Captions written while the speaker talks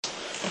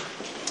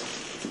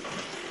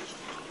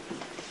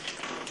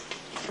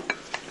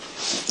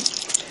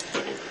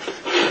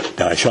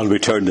Shall we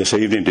turn this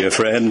evening, dear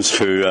friends,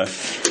 to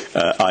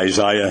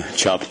Isaiah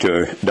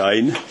chapter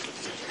 9,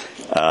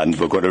 and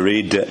we're going to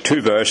read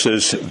two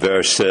verses,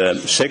 verse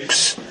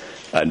 6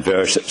 and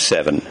verse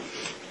 7.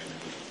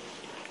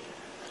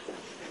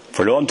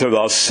 For unto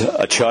us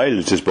a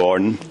child is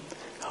born,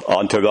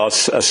 unto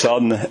us a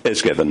son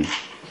is given,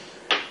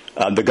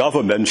 and the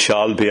government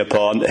shall be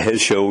upon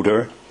his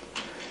shoulder,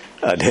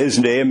 and his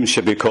name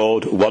shall be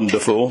called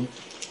Wonderful,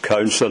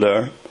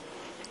 Counsellor,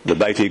 the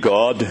Mighty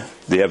God,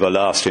 the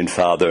Everlasting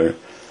Father,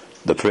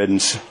 the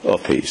Prince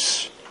of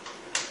Peace.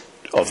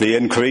 Of the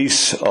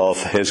increase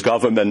of his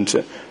government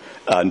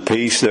and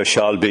peace there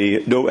shall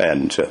be no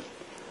end,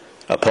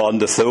 upon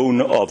the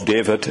throne of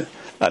David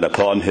and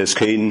upon his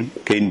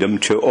kingdom,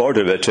 to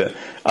order it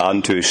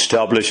and to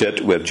establish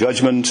it with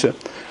judgment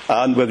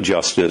and with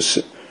justice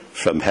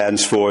from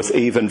henceforth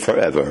even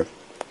forever.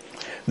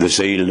 The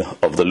zeal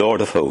of the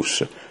Lord of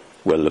hosts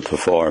will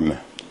perform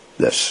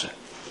this.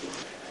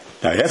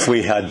 Now, if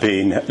we had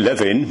been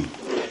living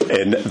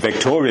in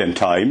Victorian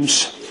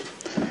times,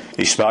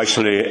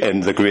 especially in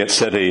the great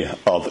city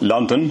of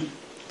London,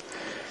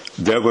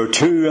 there were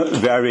two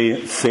very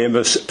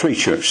famous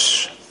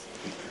preachers.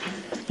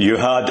 You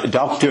had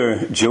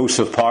Dr.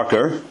 Joseph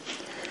Parker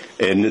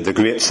in the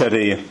great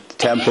city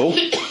Temple,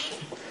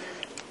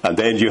 and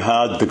then you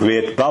had the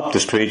great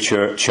Baptist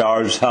preacher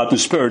Charles Haddon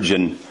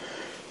Spurgeon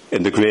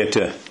in the great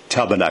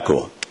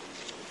Tabernacle.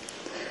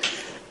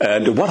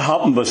 And what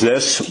happened was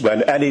this: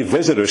 when any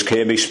visitors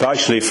came,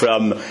 especially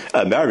from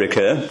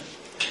America,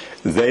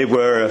 they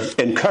were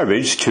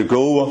encouraged to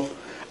go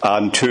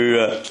and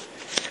to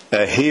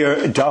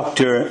hear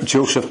Dr.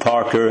 Joseph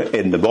Parker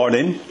in the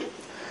morning,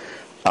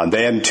 and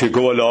then to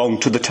go along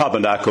to the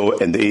Tabernacle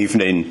in the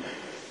evening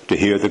to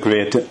hear the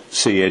great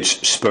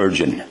C.H.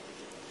 Spurgeon.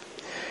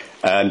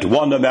 And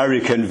one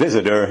American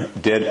visitor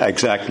did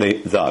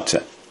exactly that.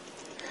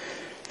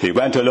 He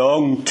went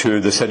along to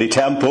the city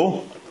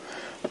temple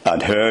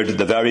and heard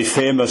the very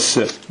famous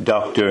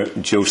Dr.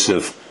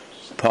 Joseph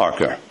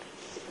Parker.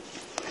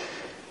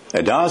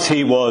 And as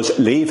he was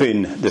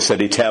leaving the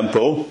city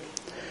temple,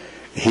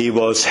 he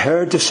was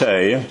heard to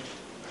say,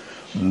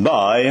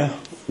 "My,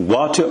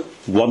 what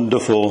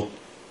wonderful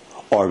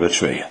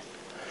oratory.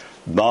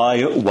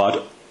 My,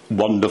 what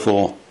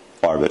wonderful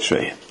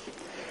oratory."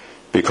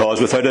 Because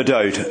without a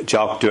doubt,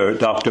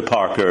 Dr.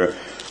 Parker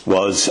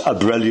was a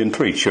brilliant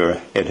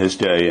preacher in his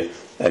day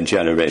and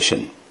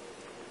generation.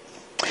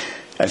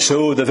 And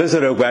so the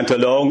visitor went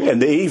along in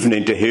the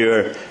evening to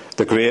hear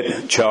the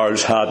great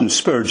Charles Haddon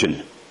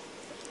Spurgeon.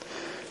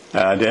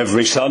 And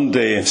every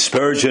Sunday,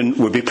 Spurgeon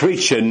would be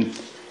preaching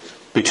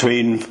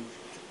between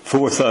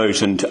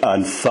 4,000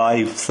 and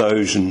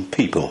 5,000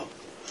 people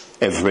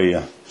every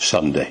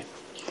Sunday.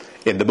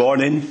 In the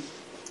morning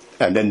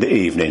and in the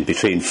evening,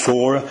 between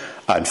 4,000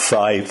 and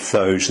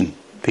 5,000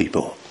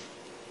 people.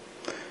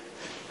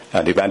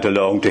 And he went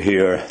along to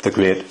hear the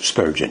great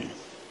Spurgeon.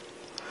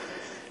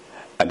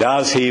 And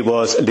as he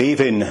was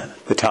leaving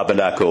the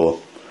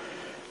tabernacle,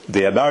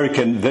 the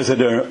American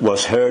visitor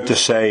was heard to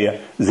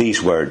say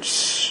these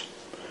words: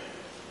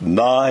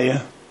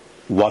 "My,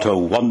 what a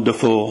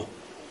wonderful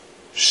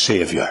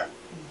Saviour.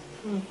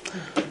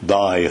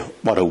 My,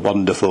 what a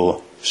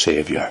wonderful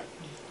Saviour."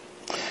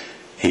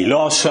 He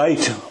lost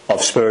sight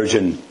of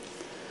Spurgeon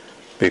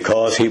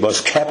because he was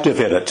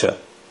captivated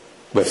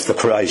with the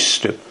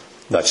Christ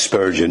that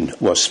Spurgeon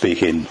was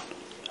speaking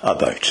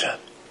about.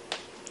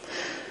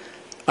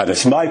 And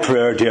it's my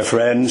prayer, dear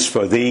friends,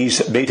 for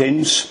these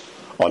meetings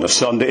on a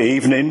Sunday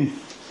evening,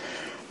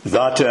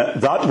 that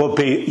that will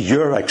be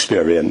your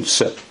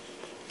experience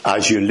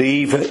as you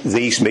leave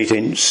these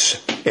meetings,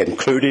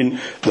 including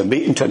the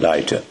meeting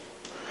tonight.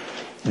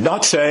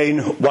 Not saying,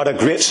 "What a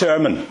great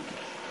sermon,"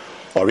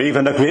 or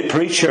even a great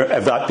preacher,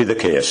 if that be the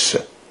case,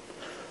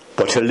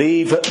 but to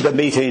leave the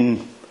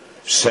meeting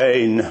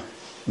saying,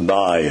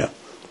 "My,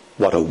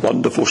 what a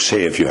wonderful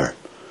Saviour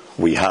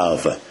we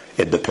have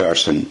in the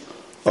person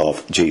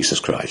of Jesus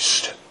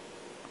Christ."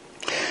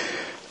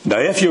 Now,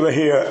 if you were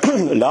here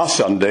last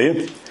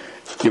Sunday,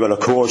 you will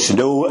of course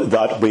know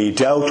that we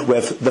dealt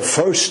with the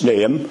first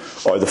name,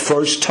 or the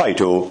first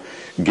title,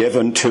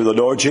 given to the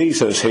Lord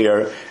Jesus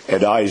here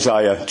in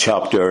Isaiah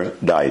chapter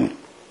 9.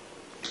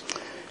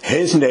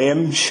 His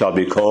name shall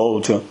be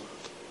called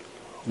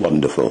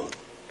Wonderful.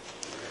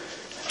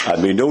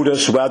 And we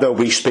notice, whether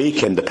we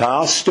speak in the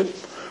past,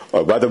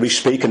 or whether we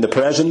speak in the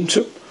present,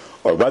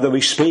 or whether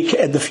we speak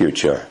in the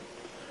future,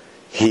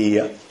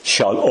 he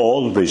shall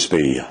always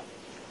be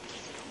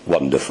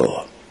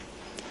wonderful.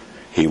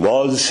 He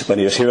was, when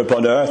he was here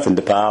upon earth in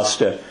the past,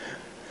 to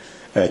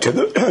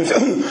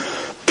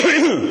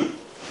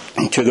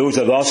those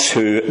of us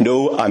who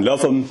know and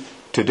love him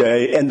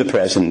today in the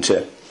present,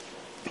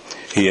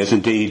 he is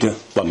indeed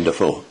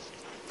wonderful.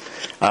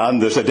 And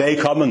there's a day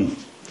coming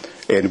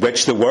in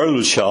which the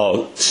world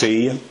shall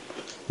see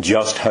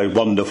just how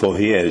wonderful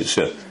he is,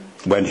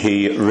 when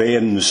he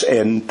reigns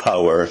in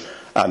power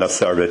and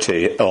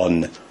authority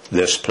on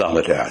this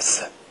planet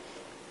Earth.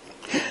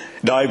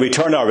 Now we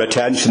turn our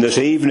attention this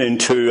evening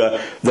to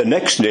the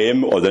next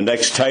name or the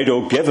next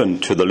title given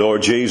to the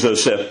Lord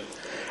Jesus,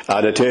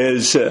 and it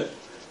is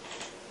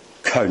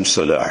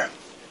Counsellor.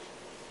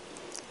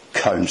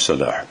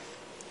 Counsellor.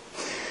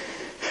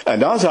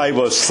 And as I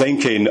was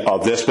thinking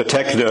of this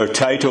particular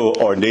title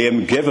or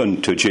name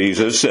given to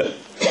Jesus,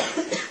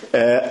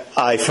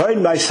 I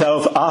found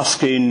myself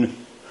asking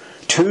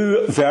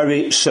two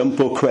very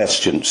simple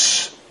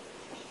questions.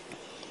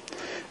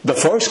 The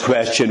first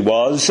question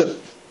was,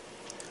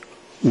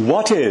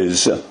 what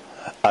is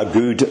a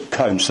good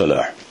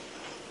counsellor?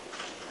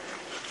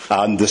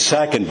 And the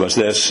second was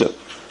this,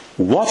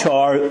 what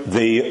are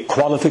the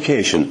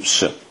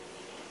qualifications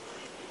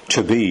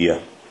to be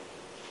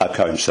a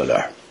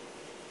counsellor?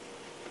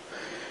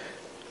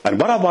 And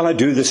what I want to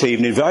do this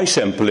evening, very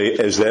simply,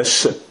 is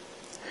this,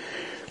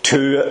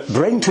 to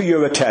bring to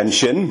your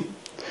attention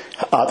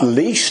at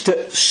least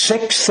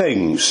 6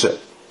 things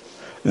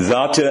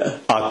that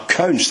a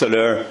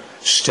counsellor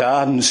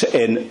stands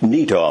in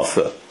need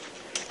of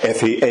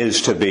if he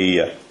is to be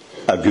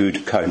a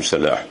good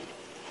counsellor.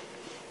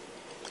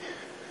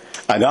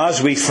 And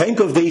as we think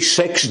of these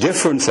 6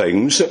 different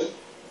things,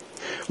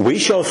 we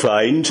shall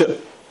find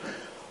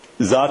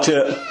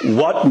that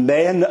what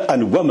men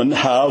and women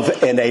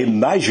have in a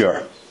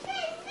measure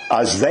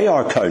as they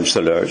are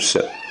counsellors,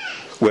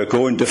 we're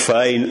going to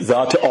find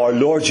that our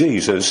Lord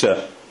Jesus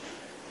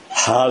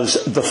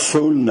has the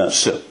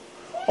fullness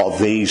of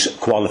these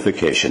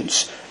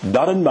qualifications.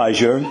 Not in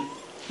measure,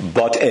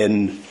 but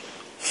in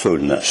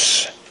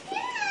fullness.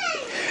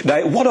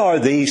 Now, what are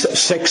these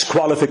 6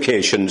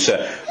 qualifications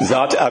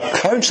that a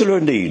counsellor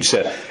needs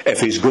if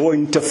he's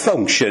going to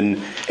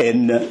function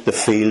in the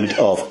field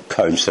of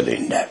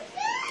counselling?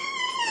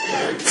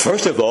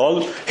 First of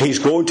all, he's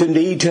going to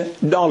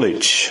need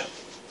knowledge.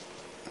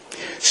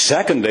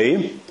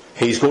 Secondly,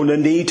 he's going to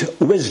need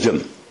wisdom.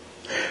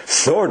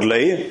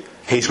 Thirdly,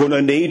 he's going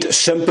to need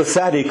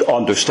sympathetic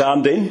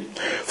understanding.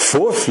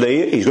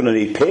 Fourthly, he's going to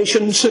need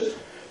patience.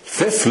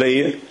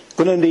 Fifthly, he's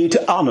going to need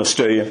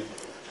honesty.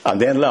 And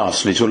then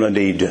lastly, he's going to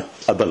need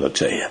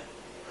ability.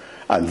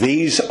 And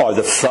these are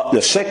the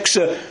 6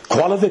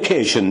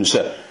 qualifications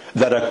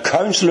that a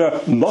counsellor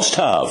must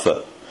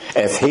have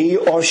if he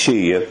or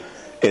she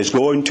is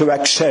going to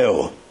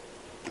excel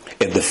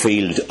in the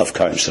field of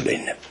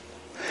counselling.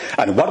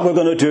 And what we're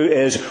going to do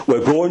is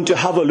we're going to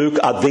have a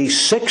look at these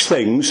 6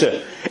 things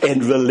in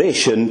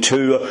relation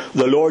to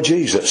the Lord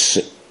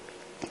Jesus,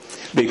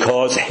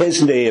 because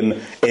his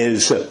name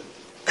is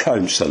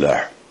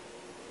Counsellor.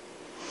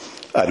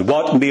 And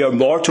what mere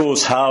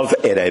mortals have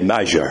in a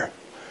measure,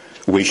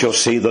 we shall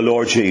see the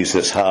Lord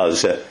Jesus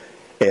has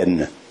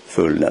in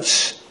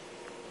fullness.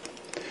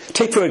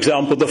 Take, for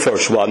example, the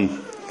first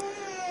one.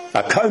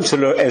 A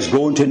counsellor is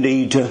going to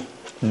need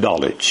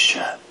knowledge.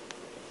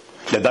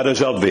 Now, that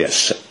is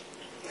obvious,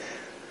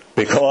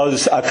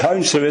 because a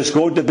counsellor is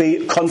going to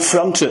be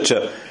confronted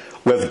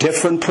with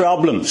different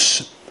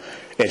problems.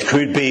 It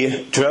could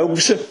be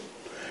drugs,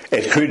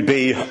 it could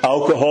be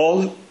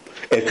alcohol,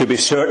 it could be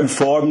certain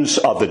forms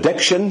of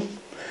addiction,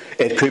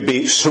 it could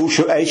be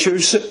social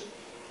issues,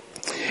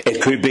 it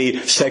could be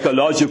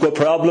psychological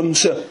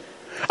problems.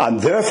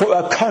 And therefore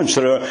a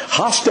counsellor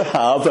has to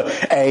have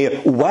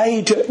a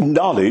wide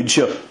knowledge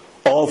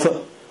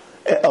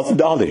of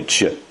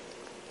knowledge.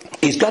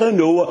 He's got to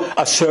know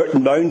a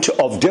certain amount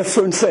of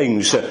different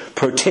things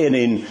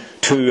pertaining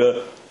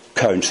to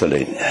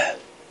counselling,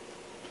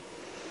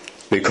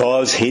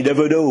 because he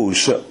never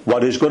knows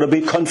what he's going to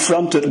be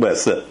confronted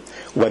with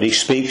when he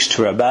speaks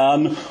to a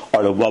man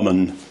or a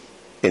woman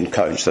in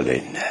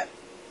counselling.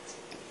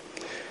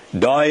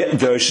 Now,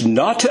 there's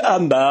not a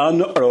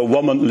man or a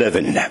woman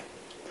living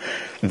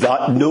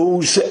that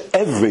knows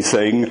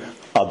everything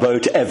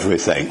about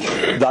everything.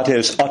 That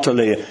is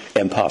utterly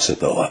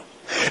impossible.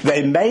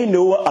 They may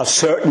know a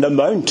certain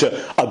amount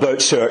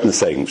about certain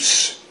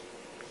things,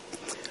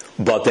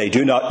 but they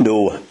do not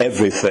know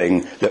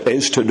everything there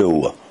is to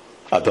know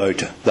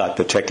about that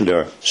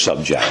particular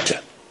subject.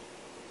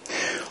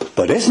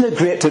 But isn't it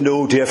great to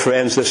know, dear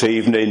friends, this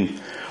evening,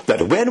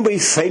 that when we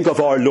think of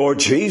our Lord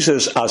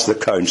Jesus as the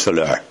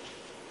counsellor,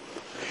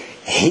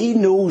 he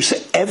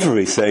knows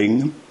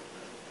everything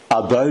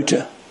about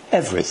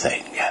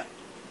everything.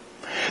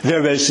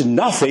 There is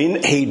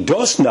nothing he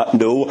does not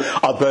know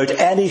about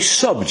any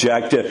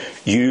subject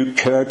you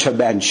care to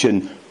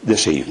mention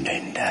this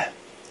evening.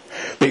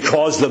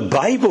 Because the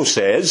Bible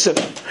says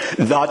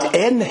that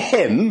in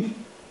him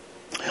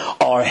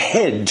are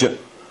hid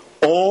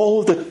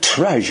all the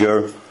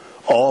treasure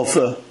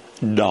of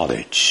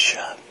knowledge.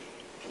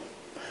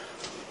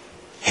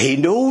 He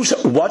knows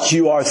what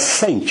you are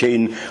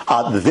thinking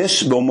at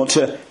this moment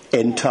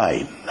in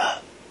time.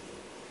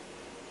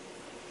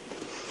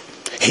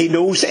 He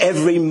knows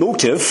every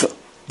motive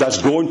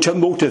that's going to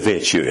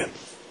motivate you.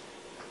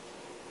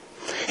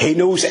 He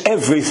knows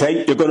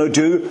everything you're going to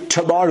do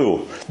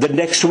tomorrow, the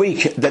next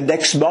week, the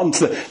next month,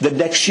 the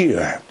next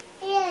year.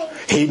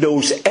 He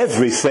knows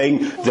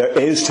everything there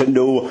is to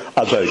know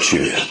about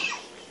you.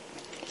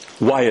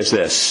 Why is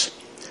this?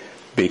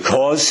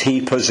 because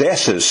he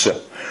possesses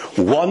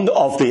one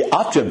of the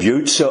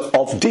attributes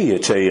of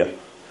deity,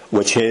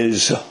 which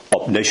is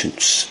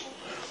omniscience,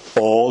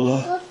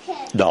 all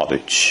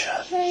knowledge.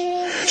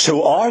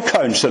 So our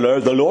Counsellor,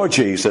 the Lord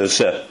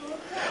Jesus,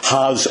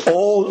 has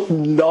all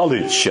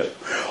knowledge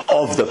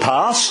of the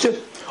past,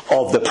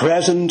 of the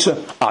present,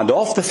 and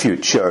of the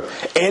future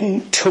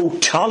in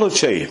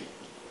totality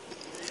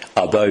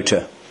about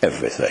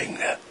everything.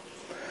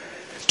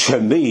 To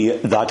me,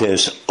 that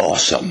is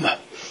awesome.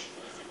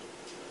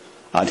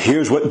 And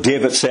here's what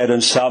David said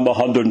in Psalm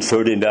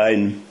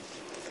 139.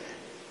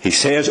 He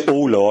says, O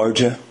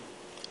Lord,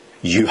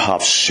 you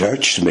have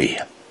searched me,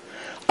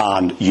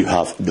 and you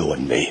have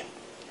known me.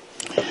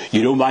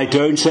 You know my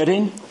down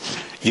sitting.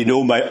 You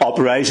know my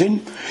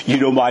uprising. You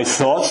know my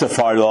thoughts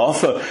afar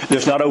off.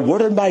 There's not a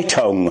word in my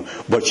tongue,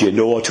 but you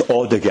know it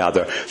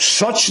altogether.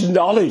 Such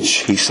knowledge,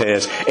 he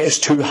says, is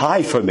too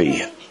high for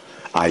me.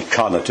 I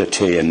cannot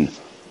attain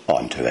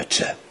unto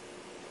it.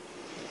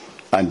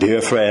 And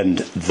dear friend,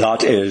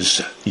 that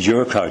is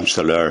your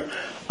Counsellor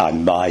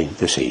and mine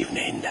this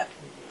evening.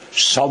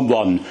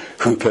 Someone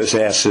who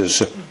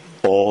possesses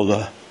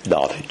all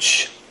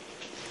knowledge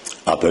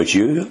about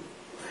you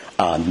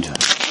and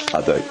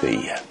about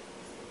me.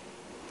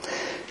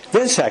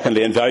 Then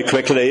secondly, and very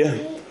quickly,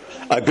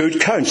 a good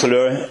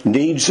counsellor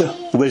needs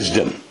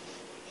wisdom.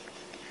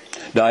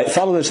 Now,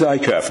 follow this very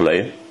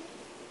carefully.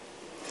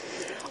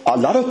 A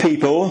lot of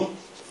people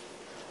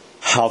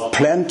have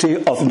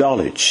plenty of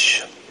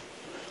knowledge,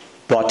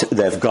 but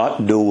they've got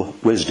no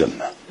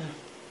wisdom.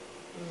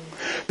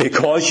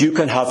 Because you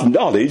can have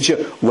knowledge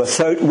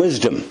without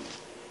wisdom,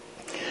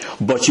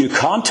 but you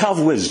can't have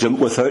wisdom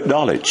without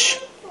knowledge.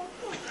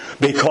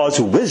 Because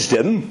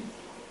wisdom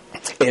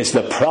is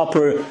the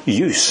proper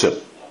use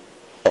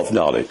of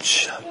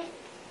knowledge.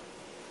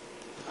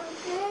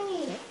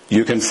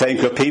 You can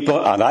think of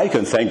people, and I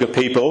can think of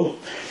people,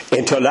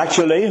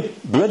 intellectually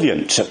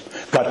brilliant,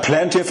 got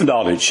plenty of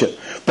knowledge,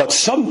 but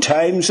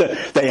sometimes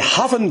they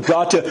haven't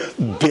got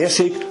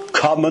basic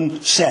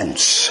common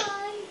sense.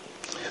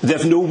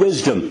 They've no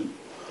wisdom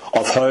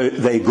of how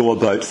they go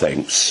about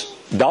things.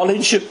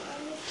 Knowledge,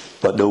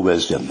 but no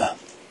wisdom.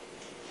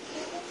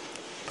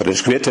 But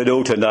it's great to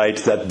know tonight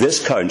that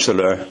this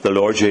Counsellor, the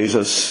Lord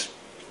Jesus,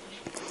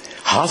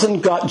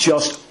 hasn't got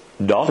just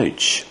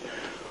knowledge,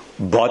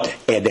 but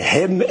in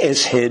him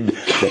is hid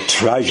the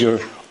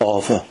treasure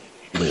of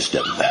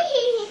wisdom.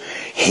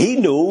 He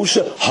knows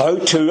how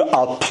to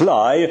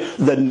apply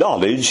the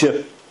knowledge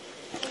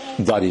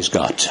that he's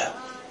got.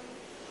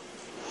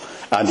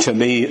 And to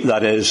me,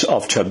 that is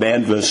of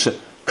tremendous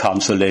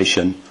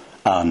consolation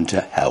and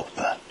help.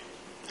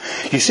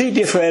 You see,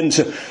 dear friends,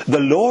 the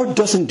Lord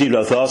doesn't deal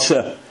with us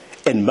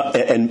in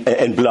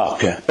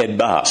block, in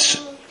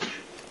mass.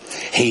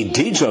 He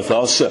deals with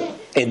us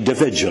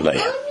individually.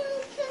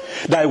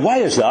 Now, why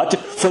is that?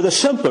 For the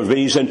simple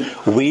reason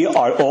we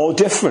are all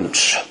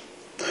different.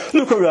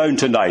 Look around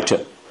tonight.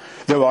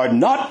 There are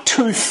not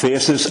two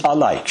faces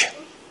alike.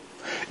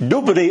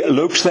 Nobody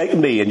looks like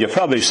me, and you're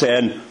probably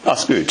saying,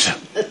 that's good.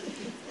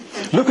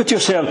 Look at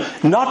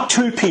yourself. Not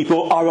two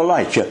people are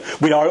alike.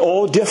 We are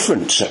all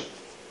different.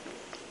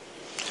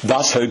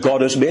 That's how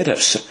God has made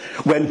us.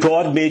 When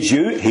God made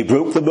you, he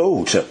broke the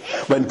mold.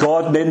 When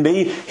God made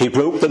me, he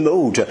broke the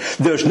mold.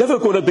 There's never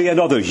going to be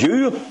another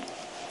you,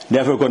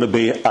 never going to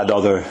be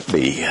another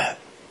me.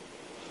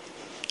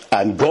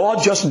 And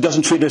God just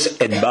doesn't treat us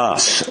in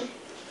mass.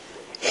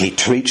 He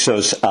treats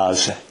us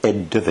as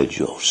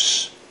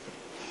individuals.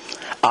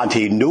 And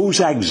he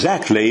knows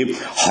exactly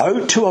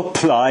how to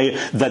apply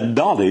the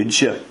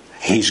knowledge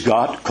he's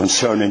got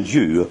concerning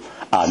you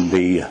and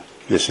me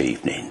this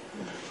evening.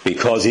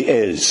 Because he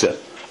is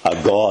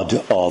a God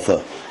of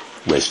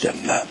wisdom.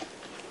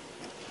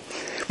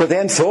 But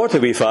then fourthly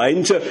we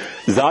find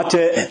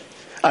that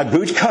a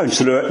good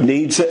counsellor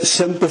needs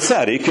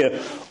sympathetic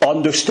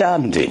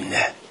understanding.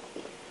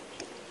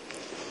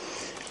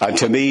 And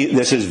to me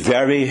this is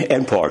very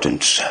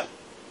important.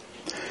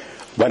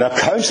 When a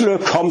counsellor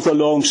comes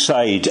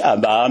alongside a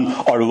man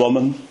or a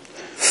woman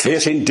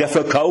facing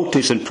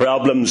difficulties and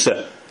problems,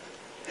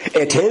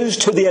 it is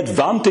to the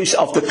advantage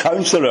of the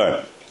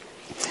counsellor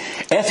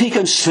if he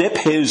can slip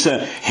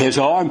his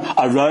arm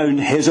around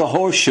his or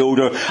her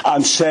shoulder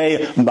and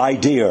say, my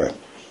dear,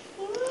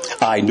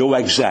 I know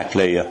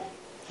exactly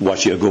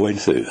what you're going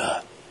through,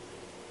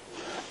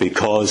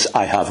 because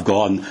I have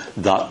gone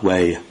that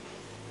way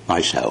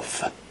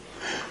myself.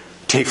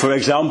 Take, for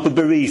example,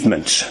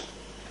 bereavement.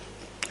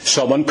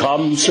 Someone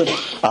comes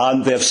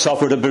and they've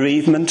suffered a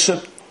bereavement,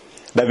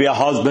 maybe a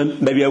husband,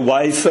 maybe a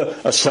wife,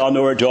 a son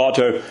or a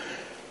daughter,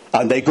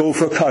 and they go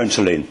for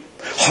counselling.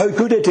 How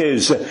good it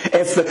is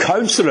if the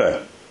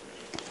counsellor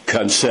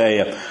can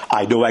say,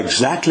 I know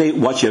exactly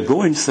what you're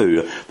going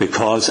through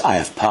because I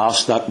have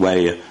passed that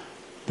way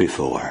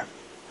before.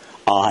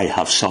 I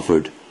have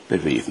suffered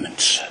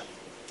bereavements.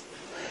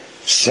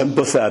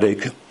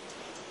 Sympathetic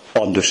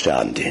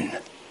understanding.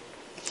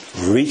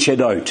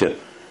 Reaching out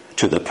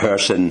to the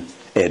person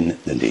in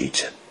the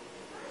need.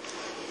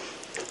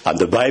 And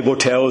the Bible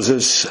tells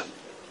us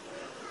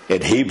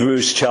in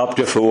Hebrews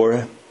chapter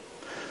 4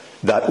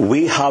 that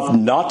we have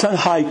not a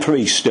high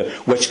priest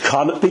which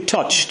cannot be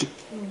touched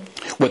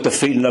with the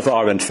feeling of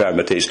our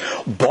infirmities,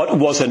 but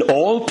was in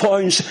all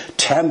points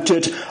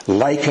tempted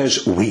like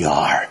as we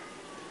are,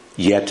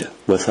 yet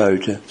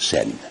without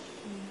sin.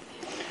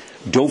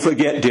 Don't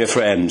forget, dear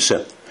friends,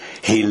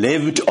 he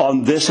lived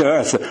on this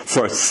earth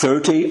for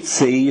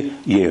 33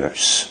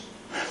 years.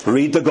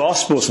 Read the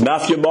Gospels,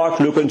 Matthew, Mark,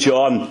 Luke and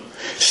John.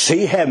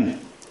 See him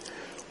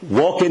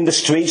walk in the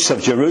streets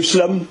of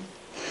Jerusalem,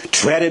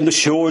 treading the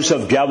shores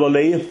of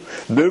Galilee,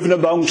 moving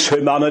amongst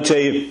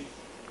humanity,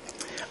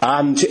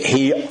 and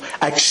he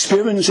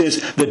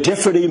experiences the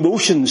different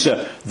emotions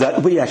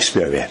that we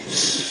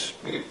experience.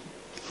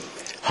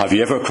 Have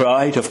you ever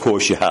cried? Of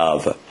course you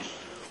have.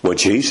 Well,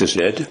 Jesus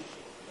did.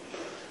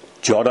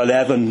 John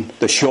 11,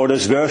 the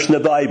shortest verse in the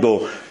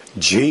Bible,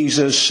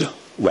 Jesus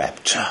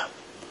wept.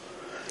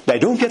 Now,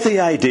 don't get the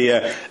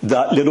idea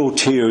that little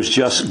tears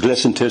just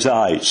glistened his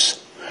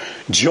eyes.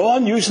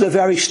 John uses a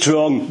very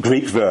strong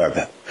Greek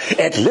verb.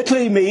 It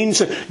literally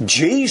means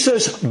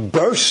Jesus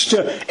burst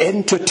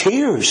into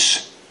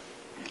tears.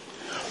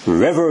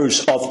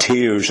 Rivers of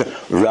tears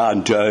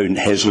ran down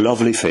his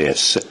lovely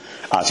face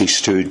as he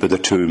stood by the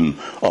tomb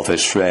of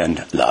his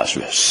friend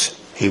Lazarus.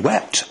 He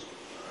wept.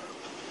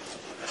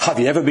 Have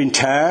you ever been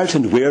tired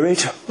and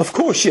wearied? Of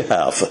course you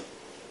have.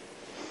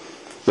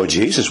 Well,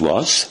 Jesus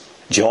was.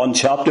 John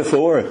chapter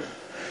 4.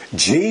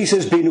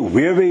 Jesus, being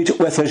wearied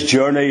with his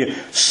journey,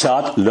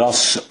 sat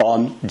thus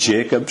on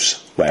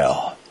Jacob's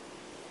well.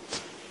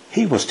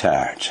 He was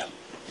tired.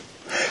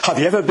 Have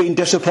you ever been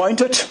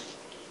disappointed?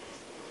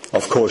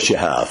 Of course you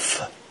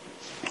have.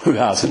 Who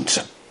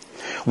hasn't?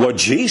 Well,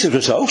 Jesus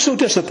was also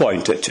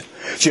disappointed.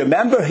 Do you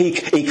remember he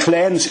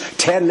cleansed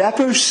 10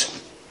 lepers?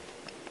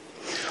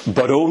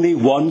 But only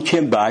one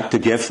came back to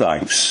give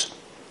thanks.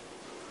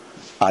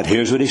 And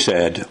here's what he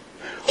said.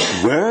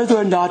 Were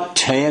there not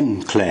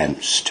 10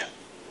 cleansed?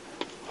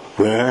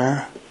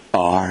 Where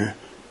are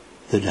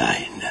the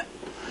 9?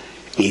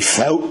 He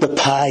felt the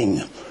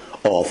pang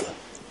of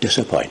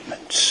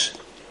disappointments.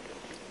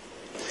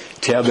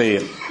 Tell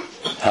me,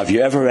 have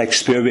you ever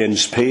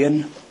experienced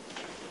pain?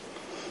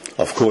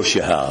 Of course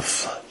you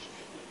have.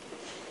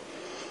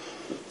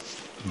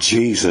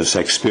 Jesus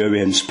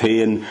experienced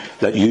pain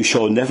that you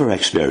shall never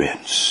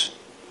experience.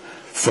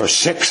 For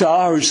 6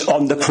 hours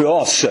on the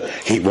cross,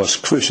 he was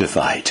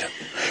crucified.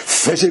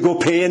 Physical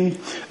pain,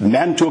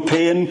 mental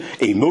pain,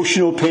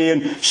 emotional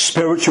pain,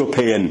 spiritual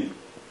pain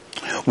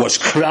was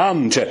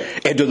crammed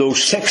into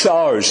those 6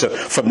 hours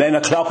from 9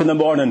 o'clock in the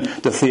morning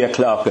to 3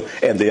 o'clock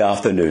in the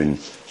afternoon.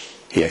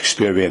 He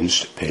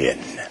experienced pain.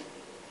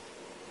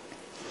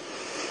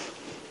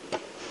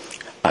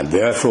 And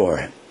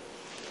therefore,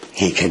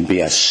 he can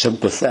be a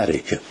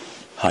sympathetic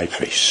high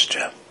priest.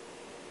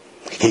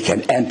 He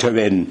can enter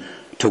in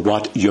to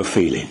what you're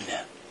feeling.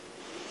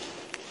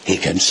 He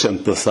can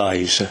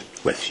sympathize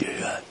with you.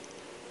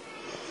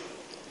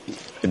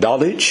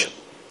 Knowledge,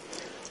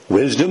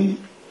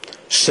 wisdom,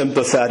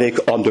 sympathetic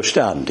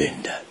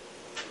understanding.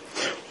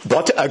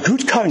 But a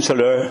good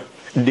counsellor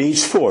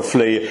needs,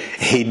 fourthly,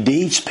 he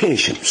needs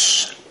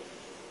patience.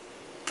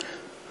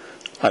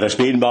 And it's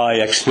been my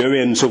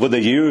experience over the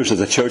years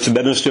as a church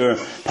minister,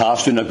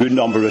 pastoring a good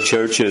number of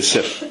churches,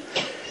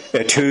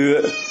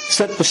 to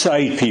sit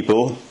beside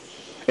people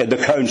in the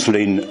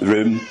counselling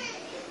room.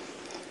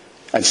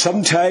 And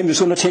sometimes it's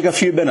going to take a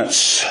few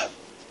minutes.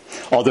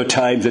 Other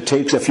times it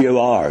takes a few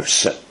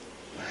hours.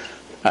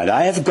 And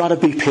I have got to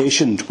be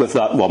patient with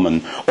that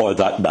woman or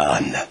that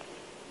man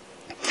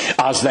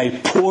as they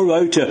pour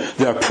out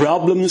their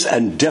problems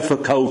and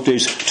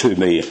difficulties to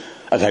me,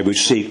 as I would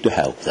seek to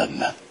help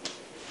them.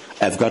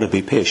 I've got to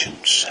be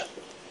patient.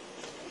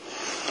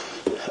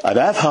 And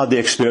I've had the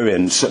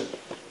experience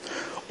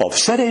of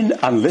sitting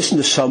and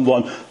listening to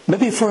someone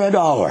maybe for an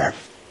hour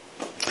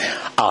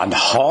and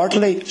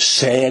hardly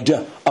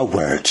said a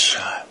word.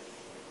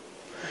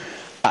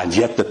 And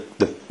yet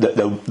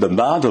the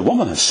man or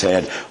woman has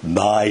said,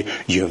 "My,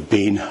 you've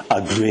been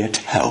a great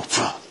help."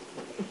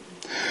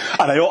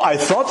 And I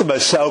thought to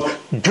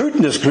myself,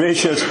 goodness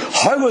gracious,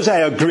 how was I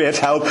a great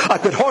help? I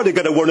could hardly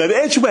get a word in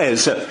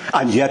edgeways.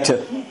 And yet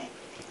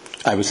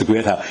I was a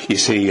great help. You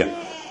see,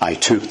 I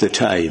took the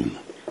time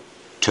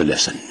to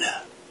listen.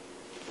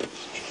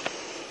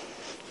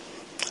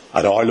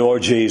 And our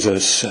Lord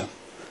Jesus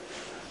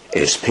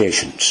is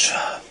patient.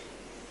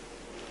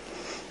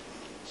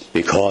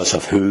 Because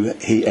of who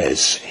he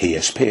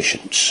is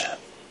patient.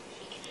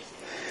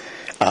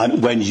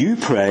 And when you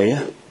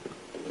pray,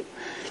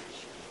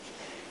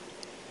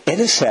 in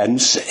a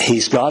sense,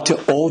 he's got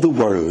all the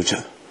world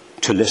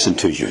to listen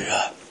to you.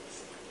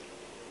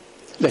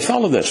 Now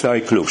follow this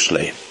very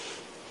closely.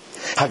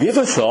 Have you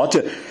ever thought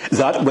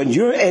that when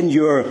you're in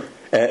your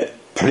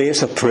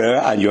place of prayer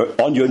and you're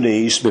on your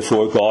knees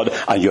before God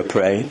and you're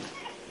praying,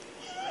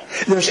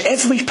 there's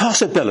every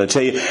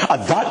possibility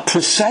at that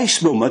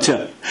precise moment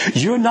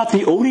you're not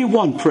the only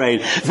one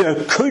praying. There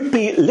could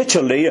be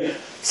literally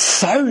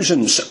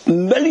thousands,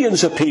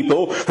 millions of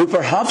people who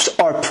perhaps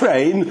are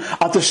praying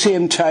at the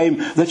same time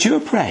that you're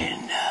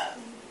praying.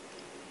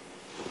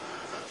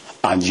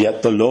 And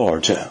yet the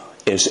Lord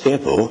is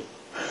able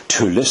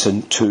to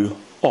listen to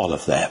all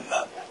of them.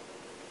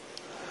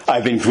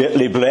 I've been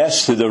greatly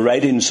blessed through the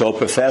writings of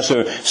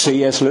Professor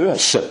C.S.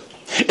 Lewis.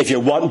 If you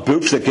want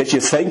books that get you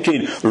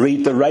thinking,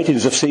 read the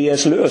writings of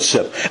C.S. Lewis.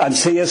 And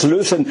C.S.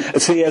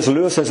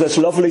 Lewis has this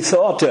lovely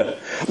thought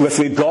with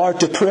regard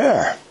to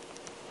prayer.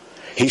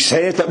 He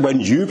says that when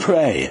you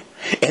pray,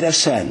 in a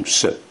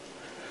sense,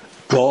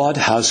 God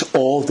has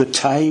all the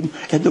time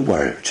in the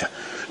world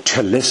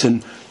to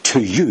listen to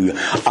you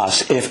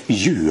as if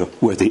you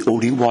were the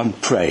only one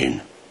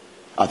praying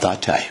at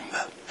that time,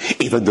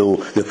 even though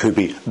there could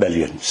be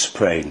millions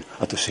praying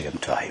at the same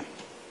time.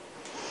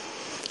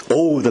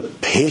 Oh, the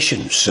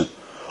patience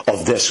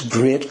of this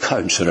great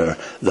Counsellor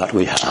that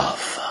we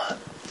have.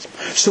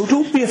 So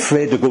don't be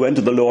afraid to go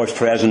into the Lord's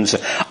presence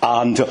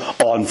and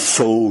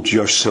unfold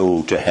your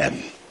soul to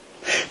Him.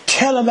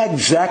 Tell Him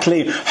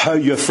exactly how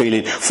you're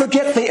feeling.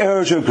 Forget the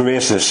airs or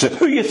graces.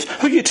 Who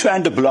are you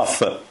trying to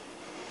bluff?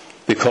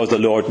 Because the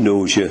Lord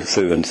knows you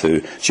through and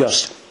through.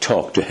 Just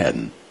talk to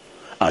Him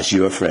as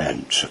your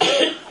friend,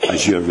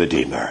 as your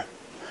Redeemer,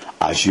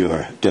 as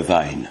your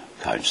divine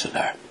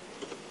Counsellor.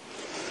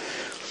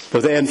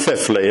 But then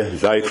fifthly,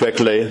 very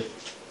quickly,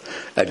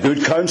 a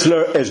good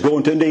counsellor is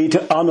going to need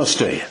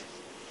honesty.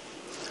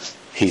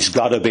 He's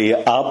got to be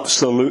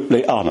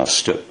absolutely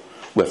honest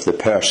with the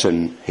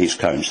person he's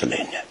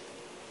counselling.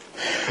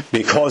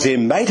 Because he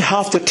might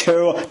have to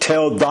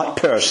tell that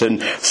person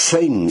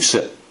things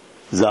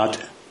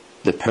that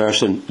the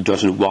person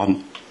doesn't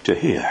want to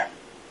hear.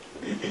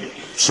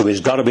 So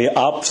he's got to be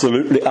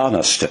absolutely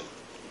honest.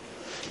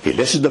 He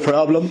listens to the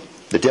problem,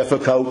 the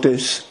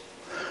difficulties,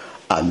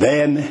 and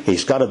then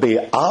he's got to be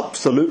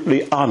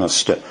absolutely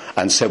honest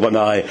and say, well,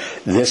 now,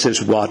 this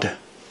is what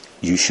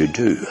you should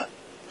do.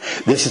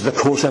 This is the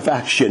course of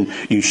action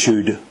you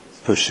should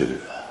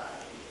pursue.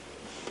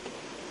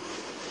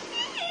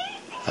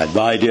 And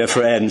my dear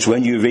friends,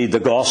 when you read the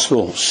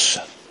Gospels,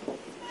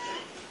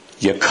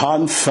 you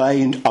can't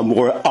find a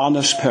more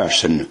honest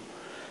person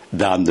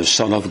than the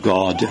Son of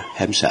God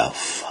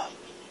Himself.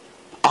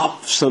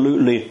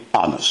 Absolutely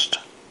honest.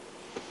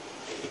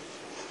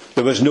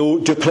 There was no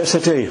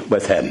duplicity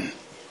with Him.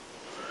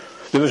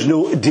 There was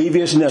no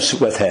deviousness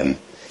with Him.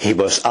 He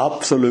was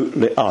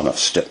absolutely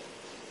honest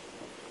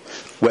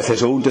with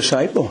His own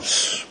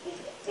disciples.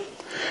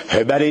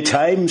 How many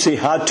times He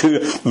had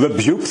to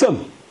rebuke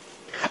them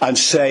and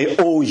say,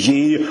 "O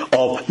ye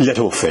of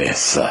little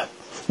faith,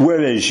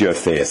 where is your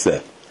faith?"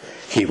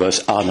 He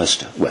was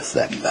honest with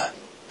them.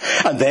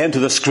 And then to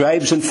the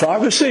scribes and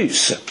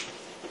Pharisees.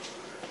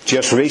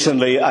 Just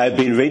recently I've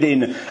been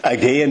reading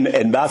again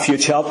in Matthew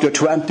chapter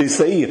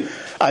 23.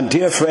 And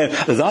dear friend,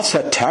 that's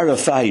a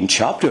terrifying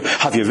chapter.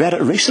 Have you read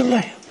it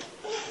recently?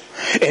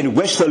 In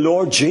which the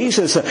Lord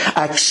Jesus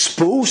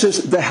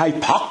exposes the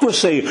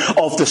hypocrisy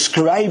of the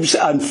scribes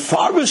and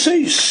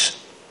Pharisees.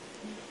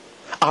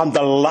 And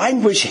the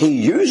language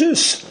He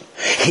uses.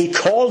 He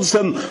calls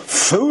them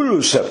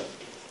fools.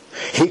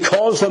 He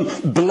calls them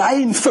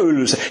blind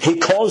fools. He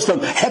calls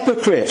them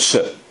hypocrites.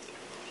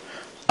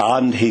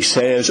 And He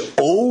says,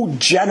 "O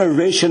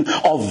generation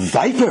of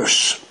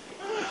vipers,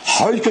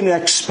 how can you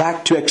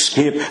expect to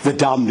escape the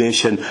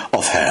damnation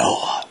of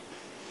hell?"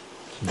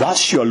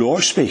 That's your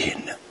Lord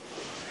speaking.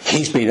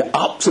 He's been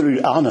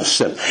absolutely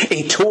honest.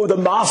 He tore the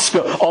mask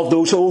of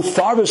those old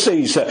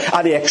Pharisees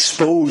and He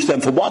exposed them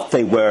for what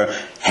they were: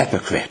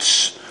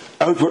 hypocrites.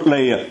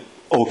 Outwardly,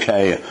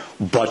 okay,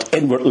 but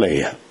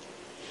inwardly,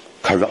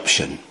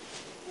 corruption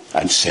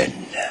and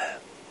sin.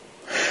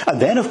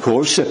 And then, of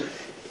course,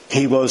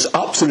 He was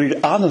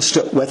absolutely honest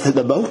with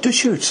the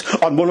multitudes.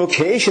 On one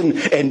occasion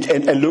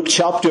in Luke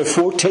chapter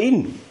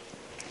 14,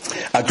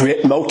 a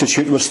great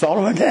multitude was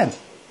following Him.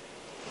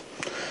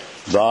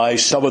 Now,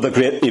 some of the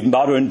great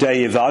modern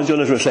day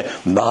evangelists will say,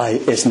 "My,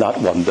 isn't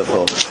that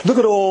wonderful? Look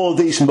at all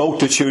these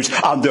multitudes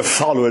and they're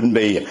following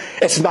me.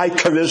 It's my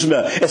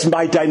charisma. It's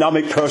my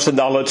dynamic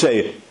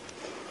personality."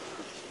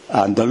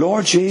 And the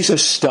Lord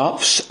Jesus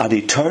stops and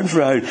He turns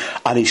around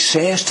and He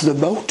says to the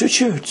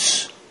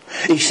multitudes,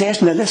 He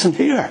says, "Now listen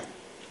here.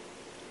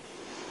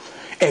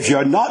 If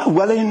you're not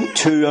willing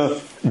to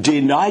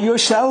deny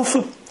yourself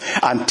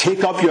and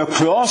take up your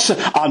cross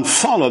and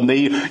follow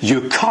me,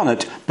 you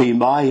cannot be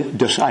my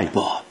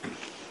disciple."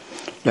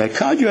 Now,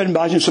 can you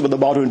imagine some of the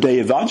modern day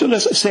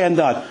evangelists saying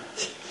that?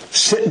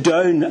 Sit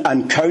down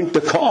and count the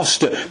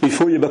cost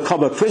before you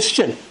become a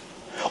Christian.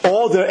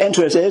 All their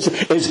interest is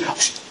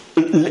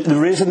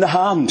raising the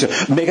hand,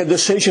 make a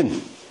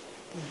decision.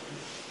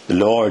 The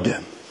Lord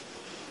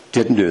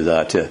didn't do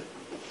that.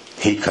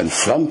 He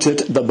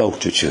confronted the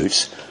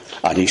multitudes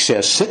and He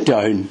says, "Sit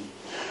down,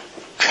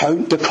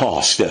 count the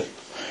cost.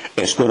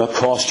 It's going to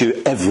cost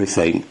you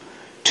everything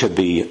to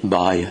be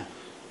my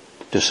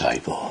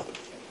disciple."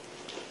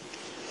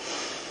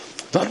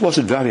 That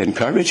wasn't very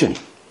encouraging.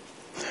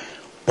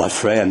 But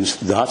friends,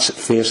 that's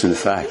facing the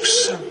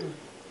facts.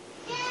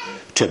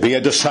 To be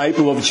a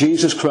disciple of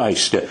Jesus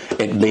Christ,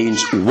 it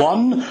means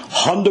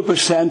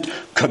 100%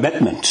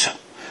 commitment.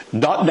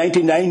 Not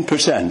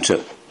 99%,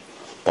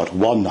 but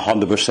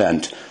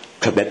 100%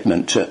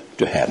 commitment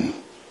to him.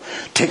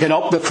 Taking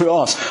up the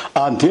cross.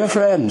 And dear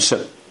friends,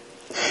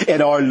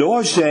 in our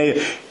Lord's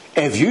day,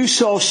 if you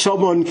saw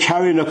someone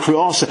carrying a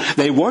cross,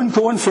 they weren't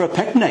going for a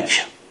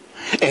picnic.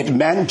 It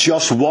meant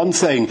just one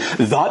thing.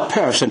 That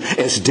person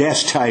is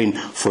destined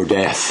for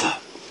death.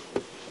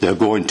 They're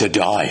going to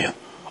die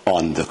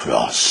on the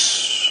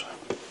cross.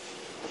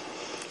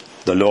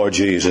 The Lord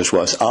Jesus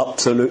was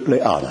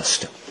absolutely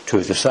honest to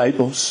his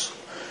disciples,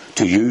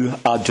 to you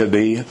and to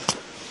me,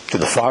 to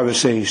the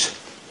Pharisees,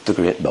 the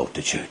great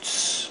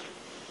multitudes.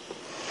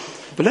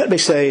 But let me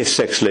say,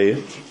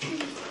 sixthly,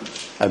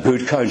 a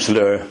good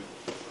counsellor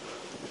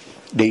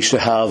needs to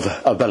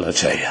have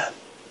ability.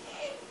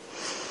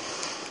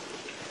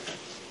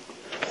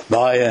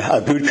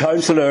 A good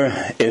counsellor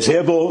is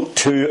able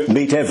to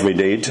meet every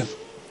need,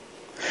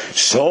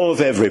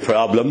 solve every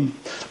problem,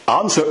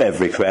 answer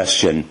every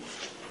question.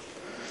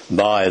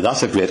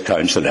 That's a great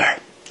counsellor.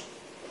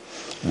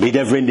 Meet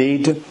every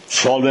need,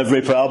 solve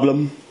every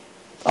problem,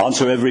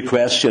 answer every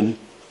question.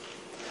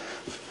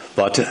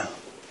 But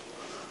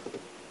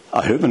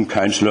a human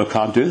counsellor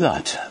can't do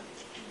that.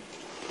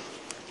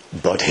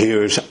 But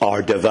here's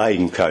our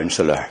divine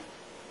counsellor.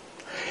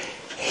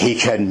 He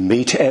can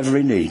meet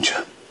every need.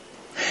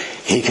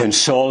 He can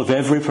solve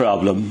every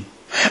problem,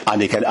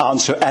 and he can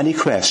answer any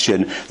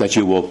question that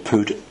you will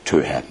put to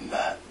him.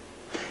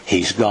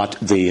 He's got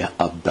the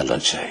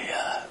ability.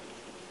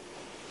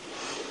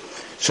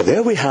 So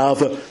there we have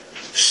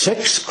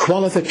 6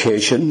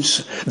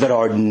 qualifications that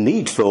are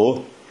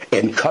needful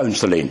in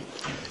counselling: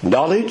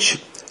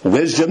 knowledge,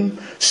 wisdom,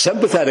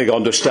 sympathetic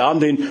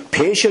understanding,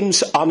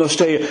 patience,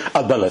 honesty,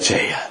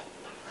 ability.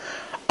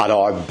 And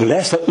our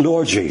blessed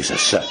Lord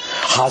Jesus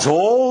has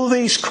all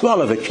these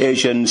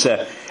qualifications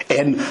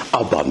in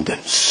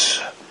abundance.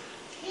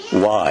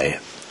 Why?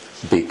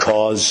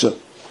 Because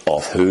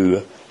of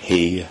who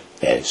he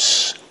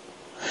is.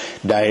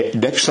 Now,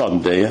 next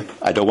Sunday,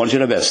 I don't want you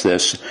to miss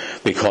this,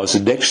 because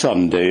next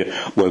Sunday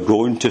we're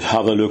going to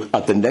have a look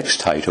at the next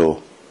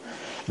title,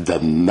 The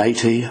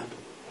Mighty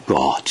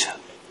God.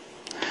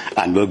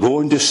 And we're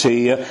going to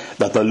see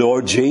that the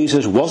Lord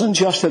Jesus wasn't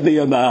just a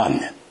mere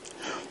man,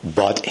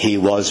 but he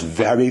was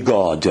very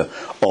God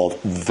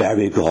of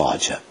very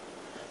God.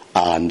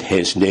 And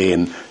his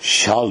name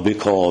shall be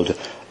called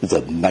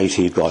the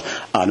Mighty God.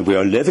 And we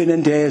are living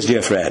in days,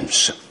 dear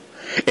friends,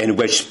 in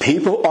which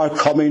people are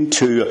coming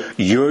to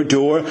your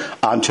door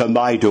and to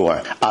my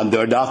door, and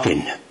they're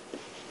knocking.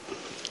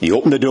 You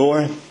open the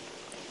door,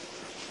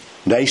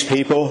 nice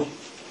people,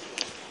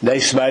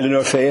 nice smile on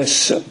their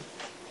face,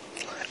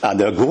 and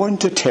they're going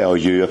to tell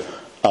you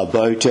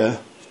about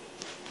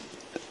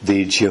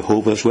the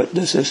Jehovah's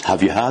Witnesses.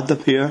 Have you had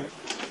them here?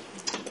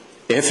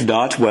 If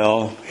not,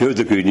 well, here's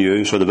the good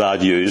news or the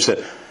bad news.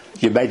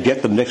 You might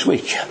get them next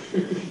week.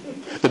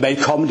 They might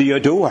come to your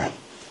door.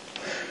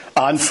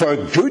 And for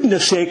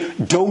goodness sake,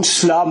 don't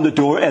slam the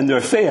door in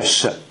their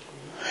face.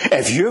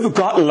 If you've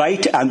got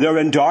light and they're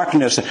in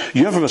darkness,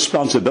 you have a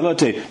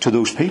responsibility to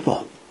those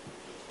people.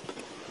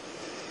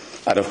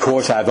 And of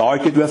course, I've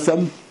argued with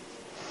them.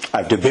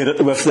 I've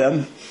debated with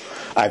them.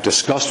 I've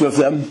discussed with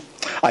them.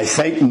 I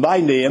think my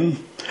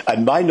name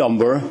and my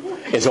number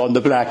is on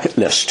the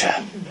blacklist,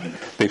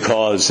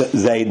 because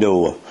they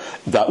know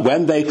that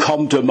when they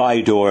come to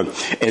my door,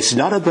 it's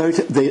not about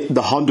the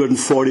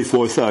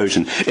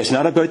 144,000. It's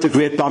not about the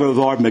great battle of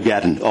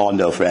Armageddon. Oh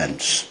no,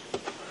 friends.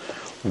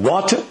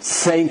 What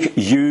think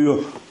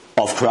you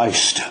of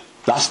Christ?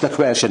 That's the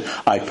question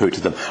I put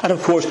to them. And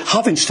of course,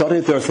 having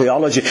studied their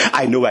theology,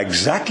 I know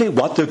exactly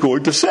what they're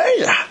going to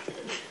say.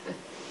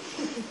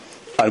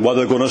 And what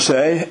they're going to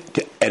say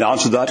in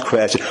answer to that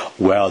question,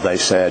 well, they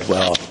said,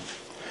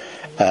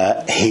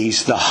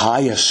 he's the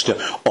highest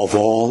of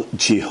all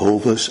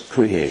Jehovah's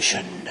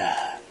creation.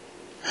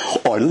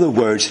 Or in other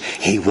words,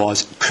 he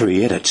was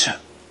created.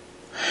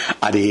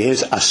 And he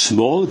is a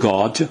small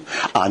God,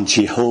 and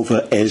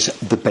Jehovah is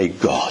the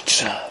big God.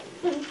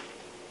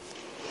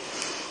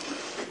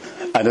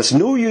 And it's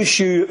no use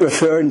you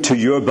referring to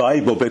your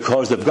Bible,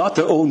 because they've got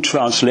their own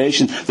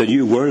translation, the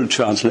New World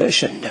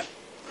Translation.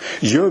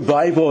 Your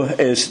Bible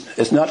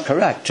is not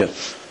correct.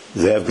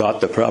 They've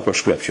got the proper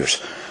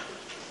scriptures.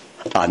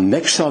 And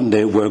next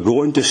Sunday we're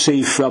going to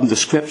see from the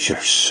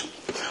scriptures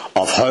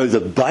of how the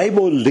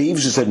Bible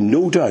leaves us in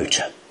no doubt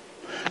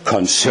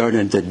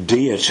concerning the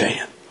deity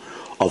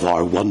of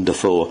our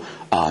wonderful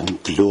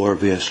and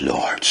glorious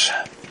Lord.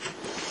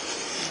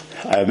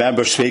 I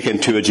remember speaking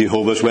to a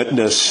Jehovah's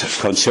Witness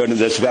concerning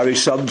this very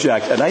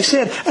subject, and I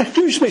said,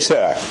 "Excuse me,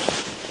 sir,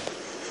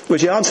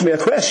 would you answer me a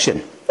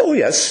question?" "Oh,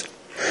 yes."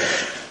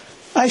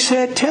 I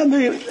said, "Tell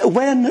me,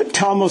 when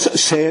Thomas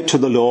said to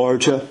the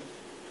Lord,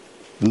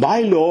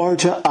 'My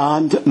Lord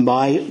and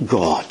my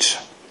God,'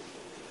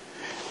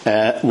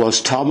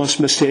 was Thomas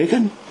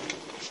mistaken?"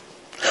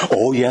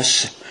 "Oh,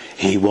 yes,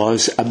 he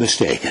was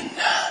mistaken.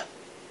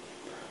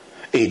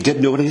 He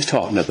didn't know what he was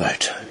talking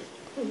about."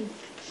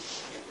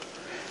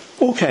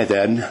 Okay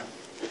then,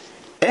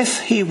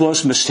 if he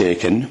was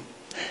mistaken,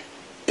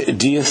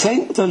 do you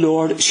think the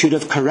Lord should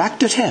have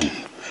corrected him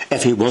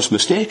if he was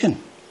mistaken?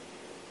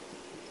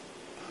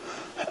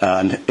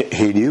 And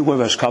he knew where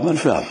I was coming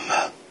from.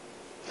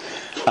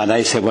 And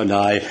I said, well,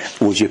 now,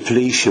 would you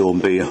please show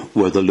me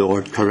where the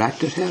Lord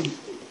corrected him?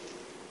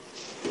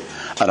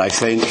 And I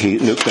think he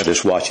looked at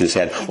his watch and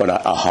said, well,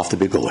 I'll have to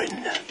be going.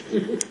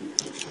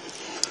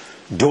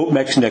 Don't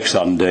mix next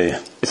Sunday.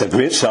 It's a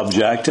great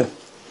subject.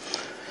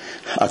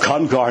 I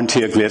can't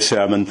guarantee a great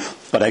sermon,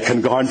 but I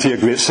can guarantee a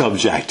great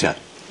subject.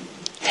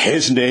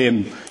 His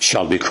name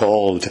shall be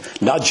called,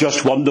 not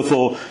just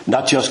Wonderful,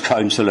 not just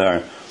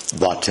Counsellor,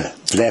 but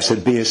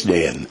blessed be his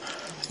name,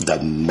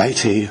 the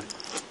mighty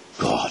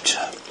God.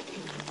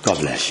 God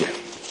bless you.